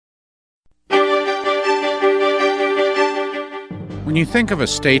When you think of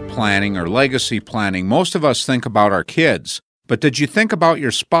estate planning or legacy planning, most of us think about our kids. But did you think about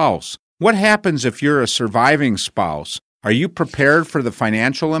your spouse? What happens if you're a surviving spouse? Are you prepared for the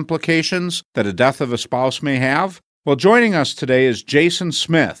financial implications that a death of a spouse may have? Well, joining us today is Jason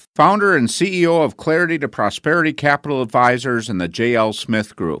Smith, founder and CEO of Clarity to Prosperity Capital Advisors and the J.L.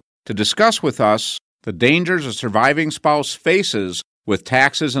 Smith Group, to discuss with us the dangers a surviving spouse faces with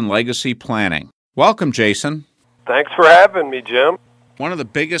taxes and legacy planning. Welcome, Jason. Thanks for having me, Jim. One of the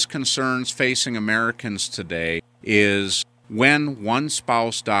biggest concerns facing Americans today is when one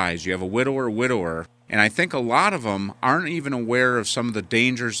spouse dies. You have a widower, and I think a lot of them aren't even aware of some of the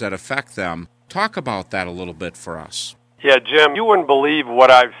dangers that affect them. Talk about that a little bit for us. Yeah, Jim, you wouldn't believe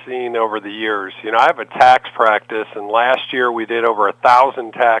what I've seen over the years. I have a tax practice, and last year we did over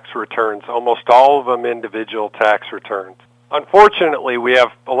 1,000 tax returns, almost all of them individual tax returns. Unfortunately, we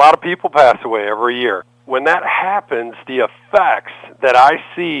have a lot of people pass away every year. When that happens, the effects that I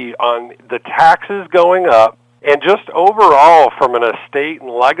see on the taxes going up and just overall from an estate and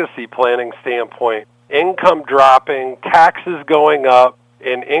legacy planning standpoint, income dropping, taxes going up,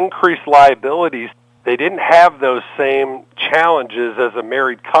 and increased liabilities, they didn't have those same challenges as a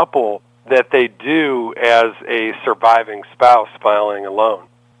married couple that they do as a surviving spouse filing a loan.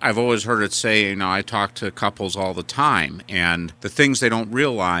 I've always heard it say, I talk to couples all the time, and the things they don't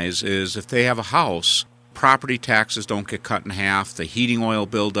realize is if they have a house, property taxes don't get cut in half, the heating oil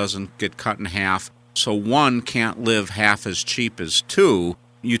bill doesn't get cut in half, so one can't live half as cheap as two.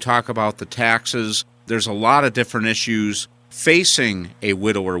 You talk about the taxes. There's a lot of different issues facing a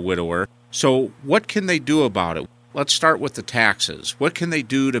widower. So what can they do about it? Let's start with the taxes. What can they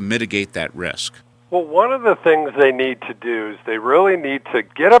do to mitigate that risk? Well, one of the things they need to do is they really need to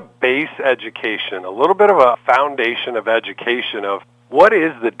get a base education, a little bit of a foundation of education of what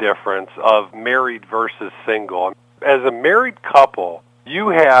is the difference of married versus single. As a married couple, you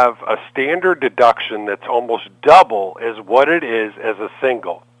have a standard deduction that's almost double as what it is as a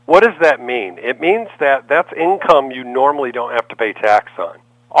single. What does that mean? It means that that's income you normally don't have to pay tax on.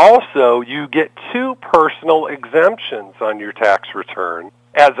 Also, you get 2 personal exemptions on your tax return.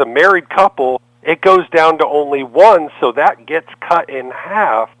 As a married couple, it goes down to only 1, so that gets cut in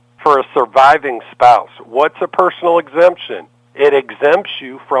half for a surviving spouse. What's a personal exemption? It exempts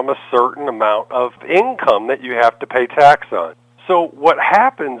you from a certain amount of income that you have to pay tax on. So what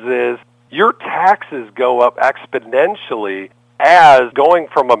happens is your taxes go up exponentially as going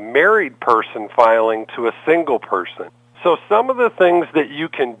from a married person filing to a single person. So some of the things that you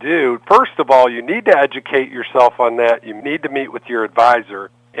can do, first of all, you need to educate yourself on that. You need to meet with your advisor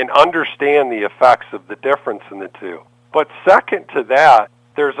and understand the effects of the difference in the two. But second to that,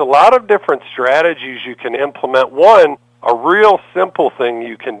 there's a lot of different strategies you can implement. One, a real simple thing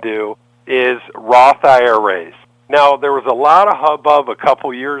you can do is Roth IRAs. Now, there was a lot of hubbub a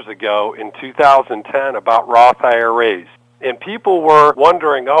couple years ago in 2010 about Roth IRAs. And people were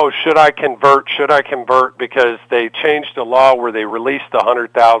wondering, should I convert? Because they changed a law where they released the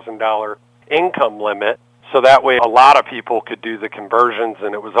 $100,000 income limit, so that way a lot of people could do the conversions,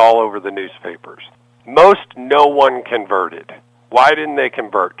 and it was all over the newspapers. No one converted. Why didn't they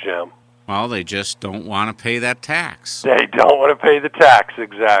convert, Jim? Well, they just don't want to pay that tax. They don't want to pay the tax,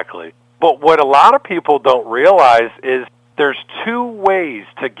 exactly. But what a lot of people don't realize is there's 2 ways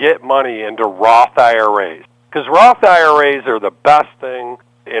to get money into Roth IRAs. Because Roth IRAs are the best thing,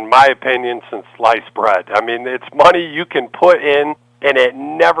 in my opinion, since sliced bread. I mean, it's money you can put in, and it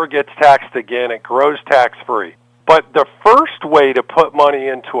never gets taxed again. It grows tax-free. But the first way to put money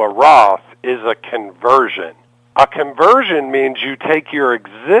into a Roth is a conversion. A conversion means you take your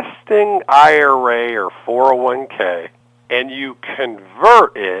existing IRA or 401k, and you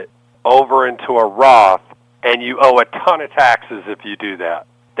convert it over into a Roth, and you owe a ton of taxes if you do that.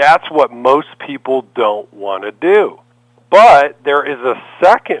 That's what most people don't want to do. But there is a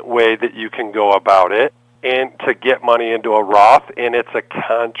second way that you can go about it and to get money into a Roth, and it's a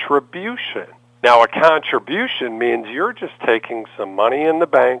contribution. Now, a contribution means you're just taking some money in the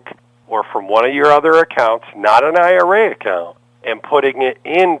bank or from one of your other accounts, not an IRA account, and putting it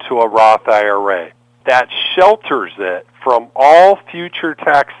into a Roth IRA. That shelters it from all future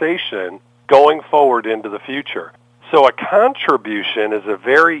taxation going forward into the future. So a contribution is a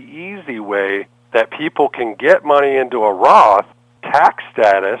very easy way that people can get money into a Roth tax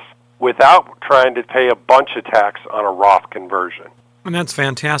status without trying to pay a bunch of tax on a Roth conversion. And that's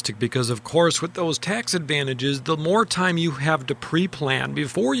fantastic because, of course, with those tax advantages, the more time you have to pre-plan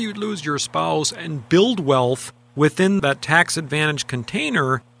before you lose your spouse and build wealth within that tax advantage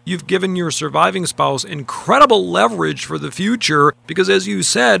container, you've given your surviving spouse incredible leverage for the future because, as you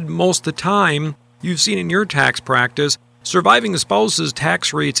said, most of the time, you've seen in your tax practice, surviving spouses'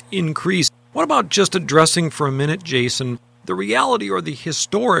 tax rates increase. What about just addressing for a minute, Jason, the reality or the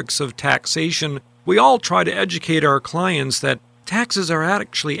historics of taxation? We all try to educate our clients that taxes are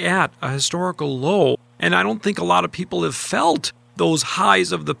actually at a historical low, and I don't think a lot of people have felt those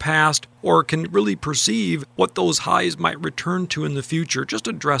highs of the past or can really perceive what those highs might return to in the future. Just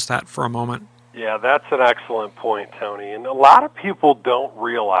address that for a moment. Yeah, that's an excellent point, Tony. And a lot of people don't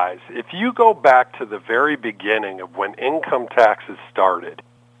realize, if you go back to the very beginning of when income taxes started,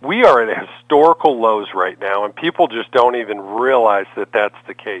 we are at historical lows right now, and people just don't even realize that that's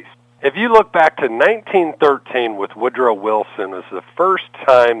the case. If you look back to 1913 with Woodrow Wilson, was the first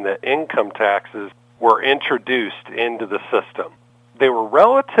time that income taxes were introduced into the system. They were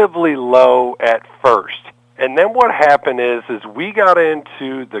relatively low at first. And then what happened is we got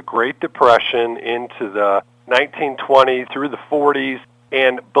into the Great Depression, into the 1920s through the 40s,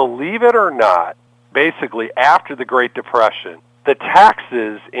 and believe it or not, basically after the Great Depression, the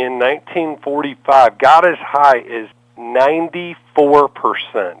taxes in 1945 got as high as 94%.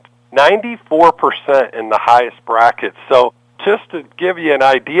 94% in the highest bracket. So just to give you an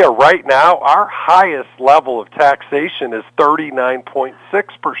idea, right now our highest level of taxation is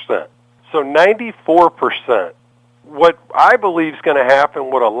 39.6%. So 94%. What I believe is going to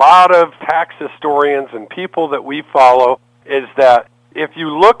happen, what a lot of tax historians and people that we follow, is that if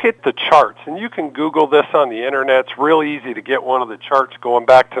you look at the charts, and you can Google this on the internet, it's real easy to get one of the charts going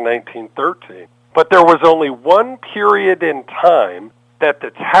back to 1913. But there was only one period in time that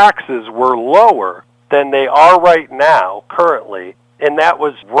the taxes were lower than they are right now, currently, and that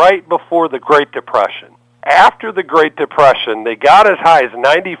was right before the Great Depression. After the Great Depression, they got as high as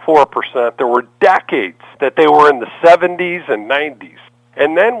 94%. There were decades that they were in the 70s and 90s.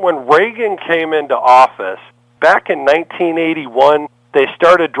 And then when Reagan came into office, back in 1981, they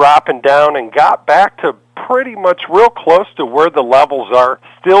started dropping down and got back to pretty much real close to where the levels are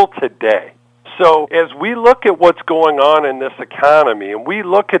still today. So as we look at what's going on in this economy, and we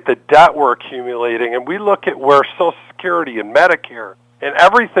look at the debt we're accumulating, and we look at where Social Security and Medicare and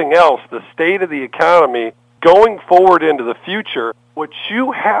everything else, the state of the economy, going forward into the future, what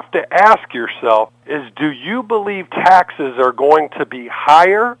you have to ask yourself is, do you believe taxes are going to be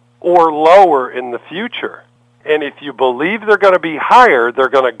higher or lower in the future? And if you believe they're going to be higher, they're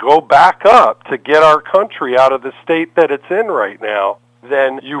going to go back up to get our country out of the state that it's in right now,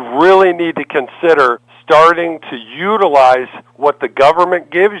 then you really need to consider starting to utilize what the government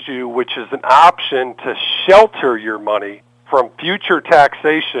gives you, which is an option to shelter your money from future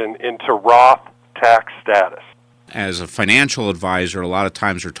taxation into Roth tax status. As a financial advisor, a lot of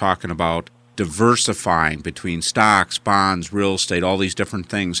times we're talking about diversifying between stocks, bonds, real estate, all these different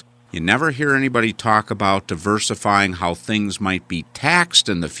things. You never hear anybody talk about diversifying how things might be taxed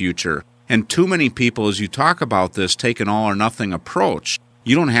in the future. And too many people, as you talk about this, take an all-or-nothing approach.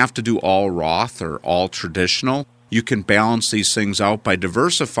 You don't have to do all Roth or all traditional. You can balance these things out by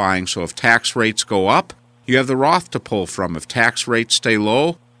diversifying, so if tax rates go up, you have the Roth to pull from. If tax rates stay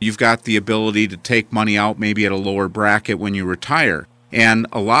low, you've got the ability to take money out maybe at a lower bracket when you retire. And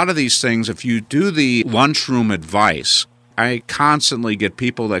a lot of these things, if you do the lunchroom advice, I constantly get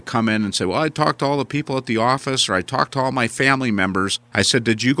people that come in and say, well, I talked to all the people at the office, or I talked to all my family members. I said,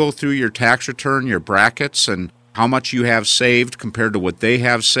 did you go through your tax return, your brackets, and how much you have saved compared to what they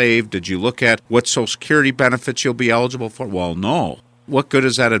have saved? Did you look at what Social Security benefits you'll be eligible for? Well, no. What good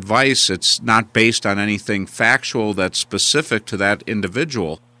is that advice? It's not based on anything factual that's specific to that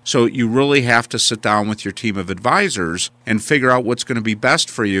individual. So you really have to sit down with your team of advisors and figure out what's going to be best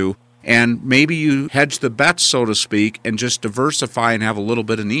for you. And maybe you hedge the bets, so to speak, and just diversify and have a little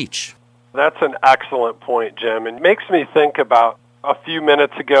bit in each. That's an excellent point, Jim. It makes me think about a few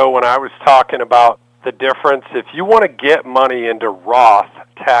minutes ago when I was talking about the difference. If you want to get money into Roth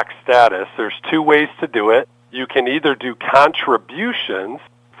tax status, there's two ways to do it. You can either do contributions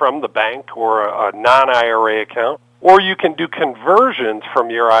from the bank or a non-IRA account, or you can do conversions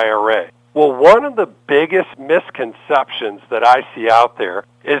from your IRA. Well, one of the biggest misconceptions that I see out there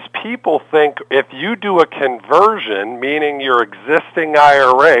is people think if you do a conversion, meaning your existing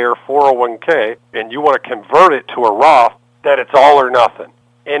IRA or 401k, and you want to convert it to a Roth, that it's all or nothing.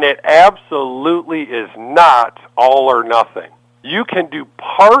 And it absolutely is not all or nothing. You can do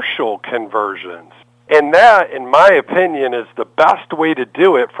partial conversions. And that, in my opinion, is the best way to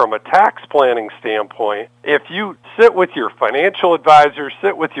do it from a tax planning standpoint. If you sit with your financial advisor,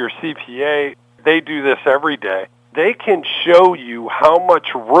 sit with your CPA, they do this every day. They can show you how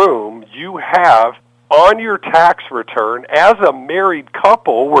much room you have on your tax return as a married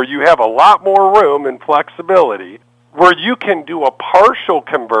couple, where you have a lot more room and flexibility, where you can do a partial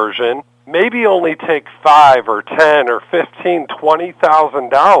conversion maybe only take $5 or $10 or $15,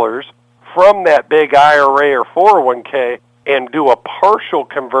 $20,000 from that big IRA or 401k and do a partial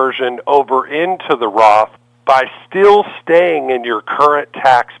conversion over into the Roth by still staying in your current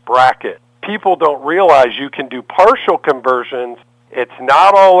tax bracket. People don't realize you can do partial conversions. It's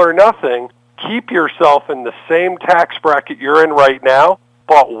not all or nothing. Keep yourself in the same tax bracket you're in right now,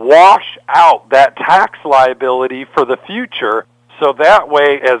 but wash out that tax liability for the future, so that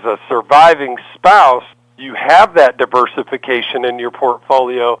way as a surviving spouse, you have that diversification in your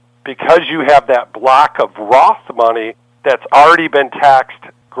portfolio because you have that block of Roth money that's already been taxed,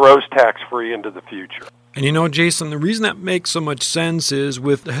 gross tax-free into the future. And you know, Jason, the reason that makes so much sense is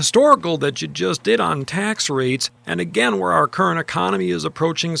with the historical that you just did on tax rates, and again, where our current economy is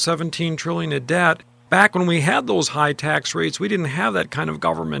approaching $17 trillion in debt, back when we had those high tax rates, we didn't have that kind of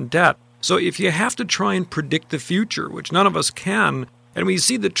government debt. So if you have to try and predict the future, which none of us can, and we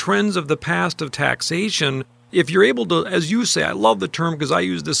see the trends of the past of taxation, if you're able to, as you say, I love the term because I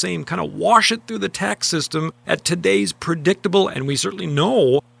use the same, kind of wash it through the tax system at today's predictable, and we certainly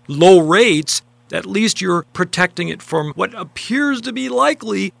know, low rates, at least you're protecting it from what appears to be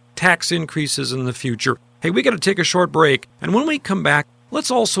likely tax increases in the future. Hey, we got to take a short break, and when we come back,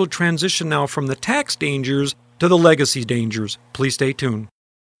 let's also transition now from the tax dangers to the legacy dangers. Please stay tuned.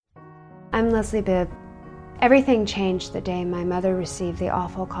 I'm Leslie Bibb. Everything changed the day my mother received the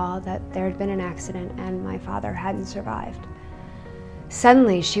awful call that there had been an accident and my father hadn't survived.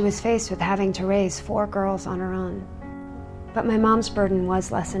 Suddenly, she was faced with having to raise 4 girls on her own. But my mom's burden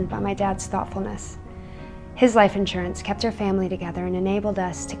was lessened by my dad's thoughtfulness. His life insurance kept our family together and enabled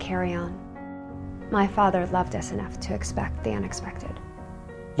us to carry on. My father loved us enough to expect the unexpected.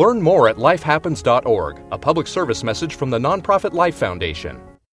 Learn more at lifehappens.org, a public service message from the nonprofit Life Foundation.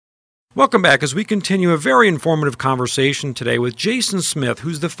 Welcome back as we continue a very informative conversation today with Jason Smith,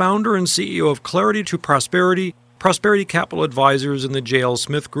 who's the founder and CEO of Clarity to Prosperity, Prosperity Capital Advisors in the J.L.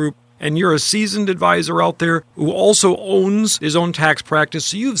 Smith Group. And you're a seasoned advisor out there who also owns his own tax practice.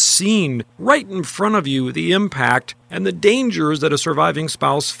 So you've seen right in front of you the impact and the dangers that a surviving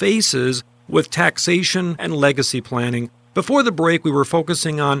spouse faces with taxation and legacy planning. Before the break, we were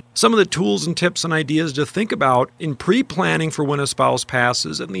focusing on some of the tools and tips and ideas to think about in pre-planning for when a spouse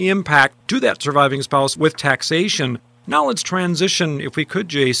passes and the impact to that surviving spouse with taxation. Now let's transition, if we could,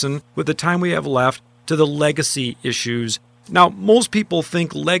 Jason, with the time we have left, to the legacy issues. Now, most people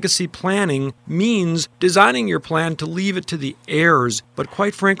think legacy planning means designing your plan to leave it to the heirs, but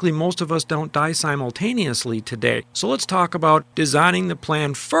quite frankly, most of us don't die simultaneously today. So let's talk about designing the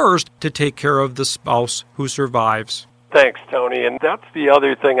plan first to take care of the spouse who survives. Thanks, Tony. And that's the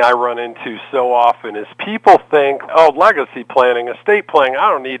other thing I run into so often is people think, oh, legacy planning, estate planning, I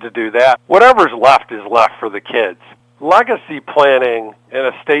don't need to do that. Whatever's left is left for the kids. Legacy planning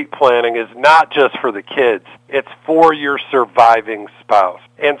and estate planning is not just for the kids. It's for your surviving spouse.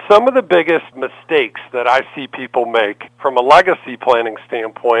 And some of the biggest mistakes that I see people make from a legacy planning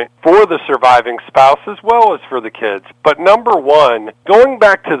standpoint for the surviving spouse as well as for the kids. But number one, going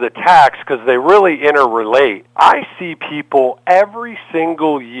back to the tax because they really interrelate, I see people every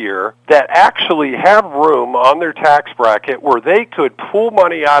single year that actually have room on their tax bracket where they could pull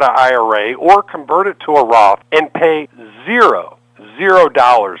money out of IRA or convert it to a Roth and pay $0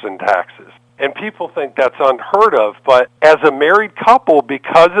 in taxes. And people think that's unheard of, but as a married couple,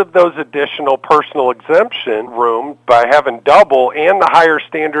 because of those additional personal exemption room by having double and the higher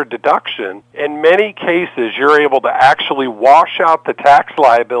standard deduction, in many cases you're able to actually wash out the tax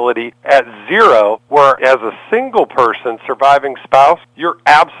liability at $0, where as a single person, surviving spouse, you're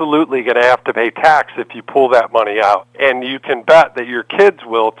absolutely going to have to pay tax if you pull that money out. And you can bet that your kids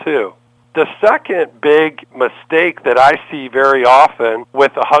will too. The second big mistake that I see very often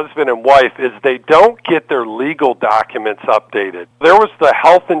with a husband and wife is they don't get their legal documents updated. There was the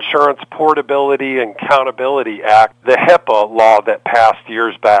Health Insurance Portability and Accountability Act, the HIPAA law that passed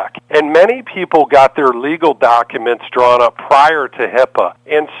years back. And many people got their legal documents drawn up prior to HIPAA.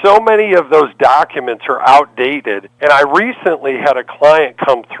 And so many of those documents are outdated. And I recently had a client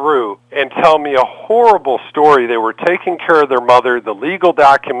come through and tell me a horrible story. They were taking care of their mother. The legal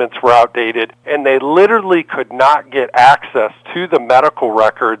documents were outdated. And they literally could not get access to the medical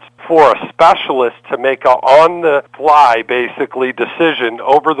records for a specialist to make an on-the-fly, basically, decision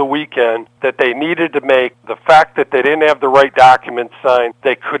over the weekend that they needed to make. The fact that they didn't have the right documents signed,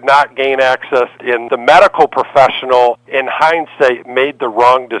 they could not gain access, and the medical professional, in hindsight, made the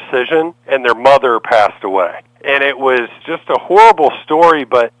wrong decision, and their mother passed away. And it was just a horrible story,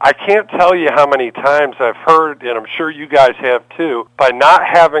 but I can't tell you how many times I've heard, and I'm sure you guys have too, by not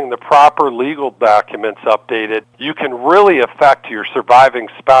having the proper legal documents updated, you can really affect your surviving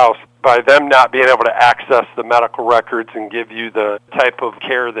spouse by them not being able to access the medical records and give you the type of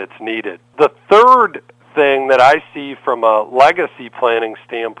care that's needed. The third thing that I see from a legacy planning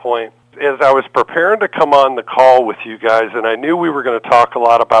standpoint is I was preparing to come on the call with you guys, and I knew we were going to talk a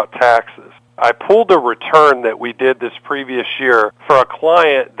lot about taxes. I pulled a return that we did this previous year for a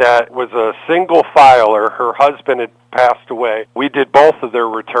client that was a single filer. Her husband had passed away. We did both of their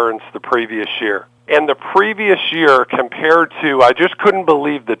returns the previous year. And the previous year compared to, I just couldn't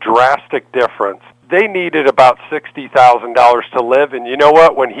believe the drastic difference. They needed about $60,000 to live, and you know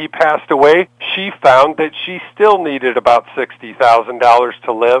what? When he passed away, she found that she still needed about $60,000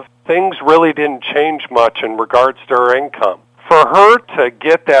 to live. Things really didn't change much in regards to her income. For her to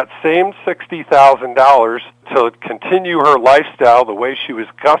get that same $60,000 to continue her lifestyle the way she was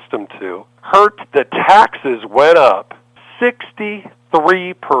accustomed to, the taxes went up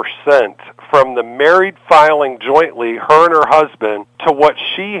 63% from the married filing jointly, her and her husband, to what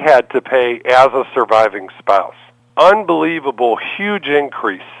she had to pay as a surviving spouse. Unbelievable, huge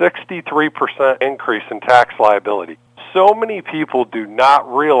increase, 63% increase in tax liability. So many people do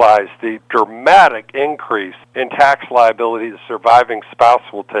not realize the dramatic increase in tax liability the surviving spouse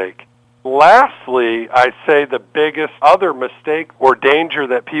will take. Lastly, I'd say the biggest other mistake or danger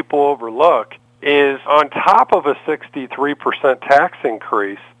that people overlook is on top of a 63% tax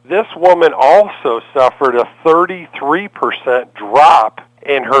increase, this woman also suffered a 33% drop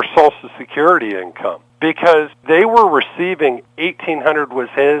in her Social Security income because they were receiving $1,800 was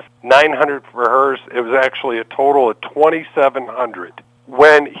his, $900 for hers. It was actually a total of $2,700.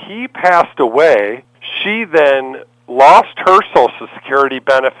 When he passed away, she then lost her Social Security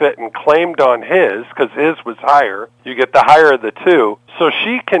benefit and claimed on his, because his was higher. You get the higher of the two. So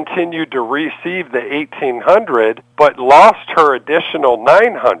she continued to receive the $1,800, but lost her additional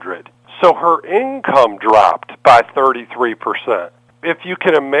 $900. So her income dropped by 33%. If you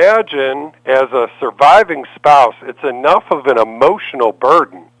can imagine, as a surviving spouse, it's enough of an emotional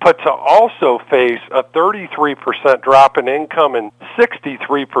burden, but to also face a 33% drop in income and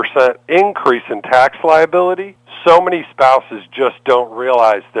 63% increase in tax liability, so many spouses just don't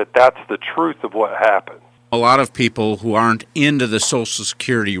realize that that's the truth of what happens. A lot of people who aren't into the Social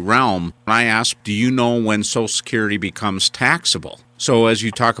Security realm, I ask, do you know when Social Security becomes taxable? So as you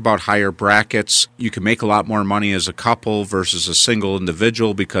talk about higher brackets, you can make a lot more money as a couple versus a single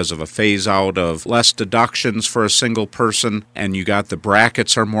individual because of a phase out of less deductions for a single person, and you got the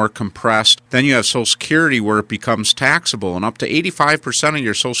brackets are more compressed. Then you have Social Security where it becomes taxable, and up to 85% of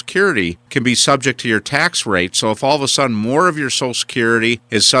your Social Security can be subject to your tax rate. So if all of a sudden more of your Social Security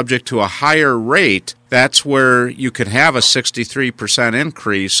is subject to a higher rate, that's where you could have a 63%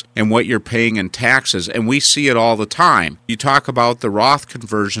 increase in what you're paying in taxes, and we see it all the time. You talk about the Roth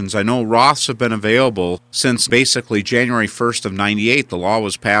conversions. I know Roths have been available since basically January 1st of 98. The law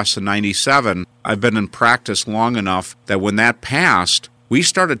was passed in 97. I've been in practice long enough that when that passed, we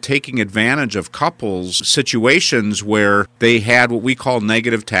started taking advantage of couples' situations where they had what we call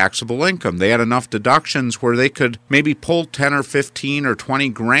negative taxable income. They had enough deductions where they could maybe pull 10 or 15 or 20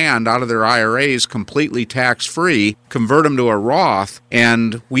 grand out of their IRAs completely tax-free, convert them to a Roth,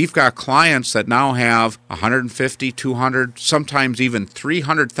 and we've got clients that now have $150,000, $200,000, sometimes even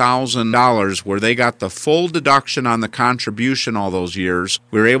 $300,000 where they got the full deduction on the contribution all those years.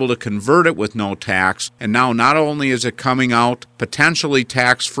 We were able to convert it with no tax, and now not only is it coming out potentially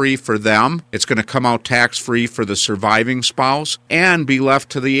tax-free for them, it's going to come out tax-free for the surviving spouse and be left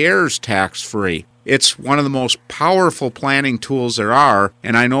to the heirs tax-free. It's one of the most powerful planning tools there are,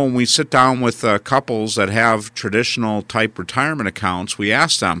 and I know when we sit down with couples that have traditional type retirement accounts, we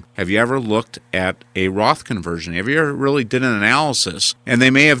ask them, have you ever looked at a Roth conversion? Have you ever really did an analysis? And they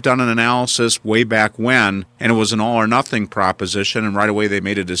may have done an analysis way back when, and it was an all or nothing proposition, and right away they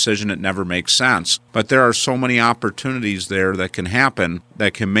made a decision it never makes sense. But there are so many opportunities there that can happen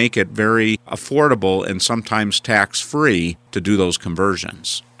that can make it very affordable and sometimes tax-free to do those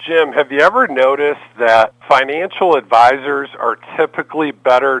conversions. Jim, have you ever noticed that financial advisors are typically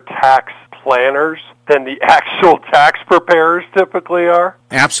better tax planners than the actual tax preparers typically are?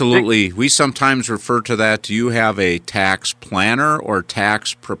 Absolutely. We sometimes refer to that. Do you have a tax planner or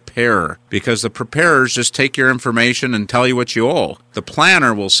tax preparer? Because the preparers just take your information and tell you what you owe. The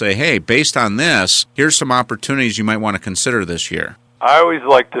planner will say, hey, based on this, here's some opportunities you might want to consider this year. I always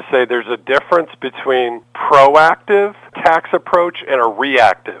like to say there's a difference between proactive tax approach and a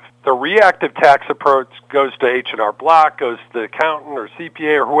reactive The reactive tax approach goes to H&R Block, goes to the accountant or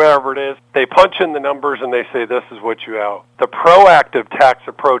CPA or whoever it is. They punch in the numbers and they say, this is what you owe. The proactive tax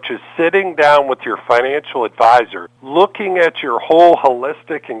approach is sitting down with your financial advisor, looking at your whole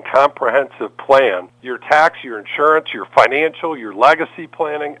holistic and comprehensive plan, your tax, your insurance, your financial, your legacy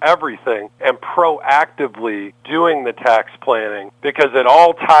planning, everything, and proactively doing the tax planning because it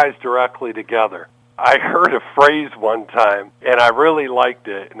all ties directly together. I heard a phrase one time, and I really liked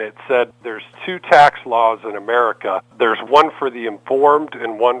it, and it said, there's two tax laws in America. There's one for the informed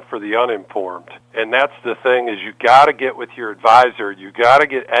and one for the uninformed. And that's the thing, is you got to get with your advisor. You got to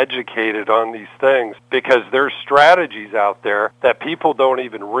get educated on these things because there's strategies out there that people don't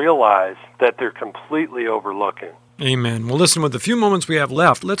even realize that they're completely overlooking. Amen. Well, listen, with the few moments we have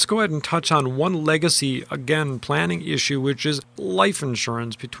left, let's go ahead and touch on one legacy, again, planning issue, which is life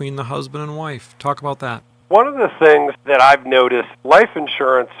insurance between the husband and wife. Talk about that. One of the things that I've noticed, life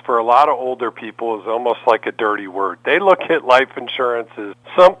insurance for a lot of older people is almost like a dirty word. They look at life insurance as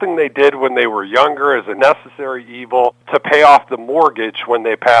something they did when they were younger as a necessary evil to pay off the mortgage when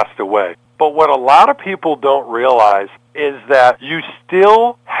they passed away. But what a lot of people don't realize is that you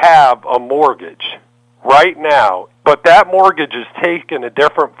still have a mortgage right now, but that mortgage is taken a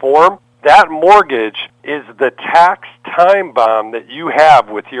different form. That mortgage is the tax time bomb that you have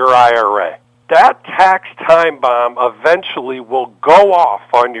with your IRA. That tax time bomb eventually will go off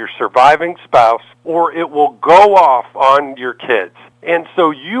on your surviving spouse or it will go off on your kids. And so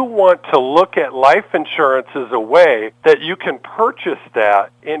you want to look at life insurance as a way that you can purchase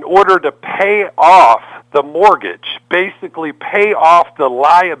that in order to pay off the mortgage, basically pay off the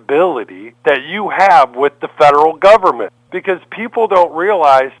liability that you have with the federal government. Because people don't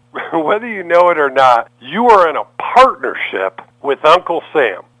realize, whether you know it or not, you are in a partnership with Uncle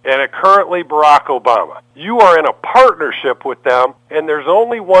Sam and currently Barack Obama. You are in a partnership with them, and there's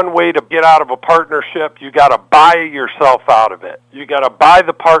only one way to get out of a partnership. You got to buy yourself out of it. You got to buy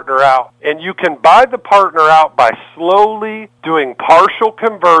the partner out, and you can buy the partner out by slowly doing partial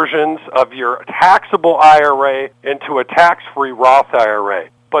conversions of your taxable IRA into a tax-free Roth IRA.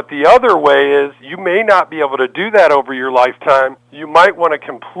 But the other way is you may not be able to do that over your lifetime. You might want to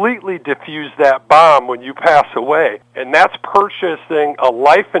completely diffuse that bomb when you pass away. And that's purchasing a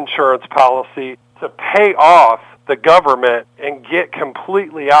life insurance policy to pay off the government and get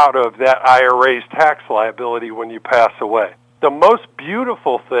completely out of that IRA's tax liability when you pass away. The most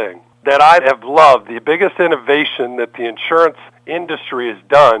beautiful thing that I have loved, the biggest innovation that the insurance industry has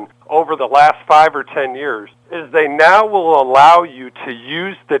done over the last 5 or 10 years, is they now will allow you to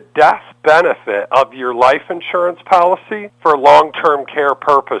use the death benefit of your life insurance policy for long-term care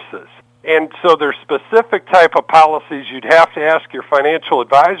purposes. And so there's specific type of policies you'd have to ask your financial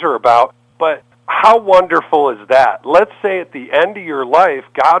advisor about, but how wonderful is that? Let's say at the end of your life,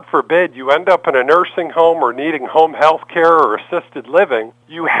 God forbid, you end up in a nursing home or needing home health care or assisted living.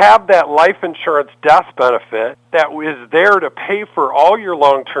 You have that life insurance death benefit that is there to pay for all your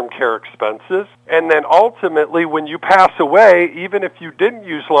long-term care expenses. And then ultimately, when you pass away, even if you didn't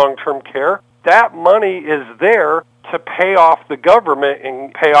use long-term care, that money is there to pay off the government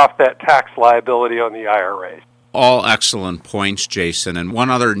and pay off that tax liability on the IRAs. All excellent points, Jason. And one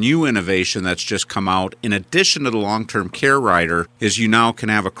other new innovation that's just come out, in addition to the long-term care rider, is you now can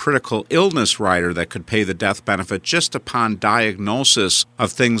have a critical illness rider that could pay the death benefit just upon diagnosis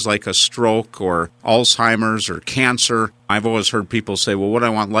of things like a stroke or Alzheimer's or cancer. I've always heard people say, well, what do I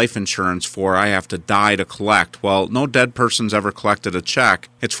want life insurance for? I have to die to collect. Well, no dead person's ever collected a check.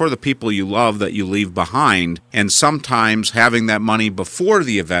 It's for the people you love that you leave behind. And sometimes having that money before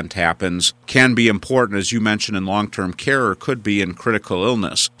the event happens can be important, as you mentioned, in long-term care or could be in critical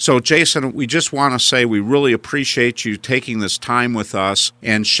illness. So, Jason, we just want to say we really appreciate you taking this time with us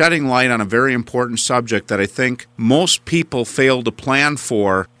and shedding light on a very important subject that I think most people fail to plan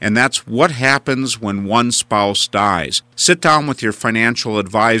for, and that's what happens when one spouse dies. Sit down with your financial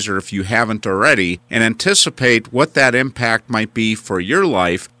advisor if you haven't already and anticipate what that impact might be for your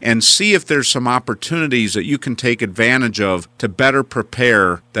life and see if there's some opportunities that you can take advantage of to better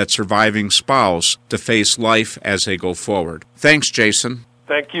prepare that surviving spouse to face life as they go forward. Thanks, Jason.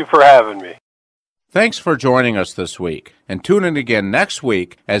 Thank you for having me. Thanks for joining us this week, and tune in again next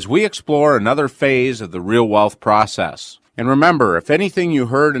week as we explore another phase of the real wealth process. And remember, if anything you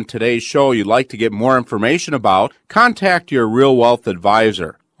heard in today's show you'd like to get more information about, contact your Real Wealth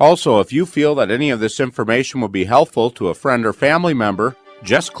advisor. Also, if you feel that any of this information will be helpful to a friend or family member,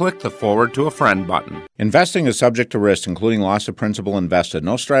 Just click the Forward to a Friend button. Investing is subject to risk, including loss of principal invested.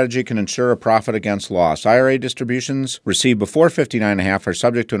 No strategy can ensure a profit against loss. IRA distributions received before 59.5 are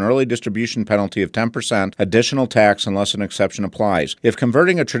subject to an early distribution penalty of 10% additional tax unless an exception applies. If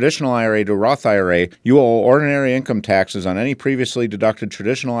converting a traditional IRA to a Roth IRA, you owe ordinary income taxes on any previously deducted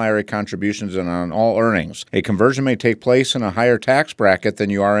traditional IRA contributions and on all earnings. A conversion may take place in a higher tax bracket than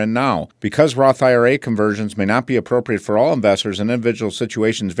you are in now. Because Roth IRA conversions may not be appropriate for all investors and individual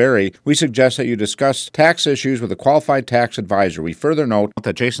situations vary, we suggest that you discuss tax issues with a qualified tax advisor. We further note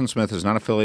that Jason Smith is not affiliated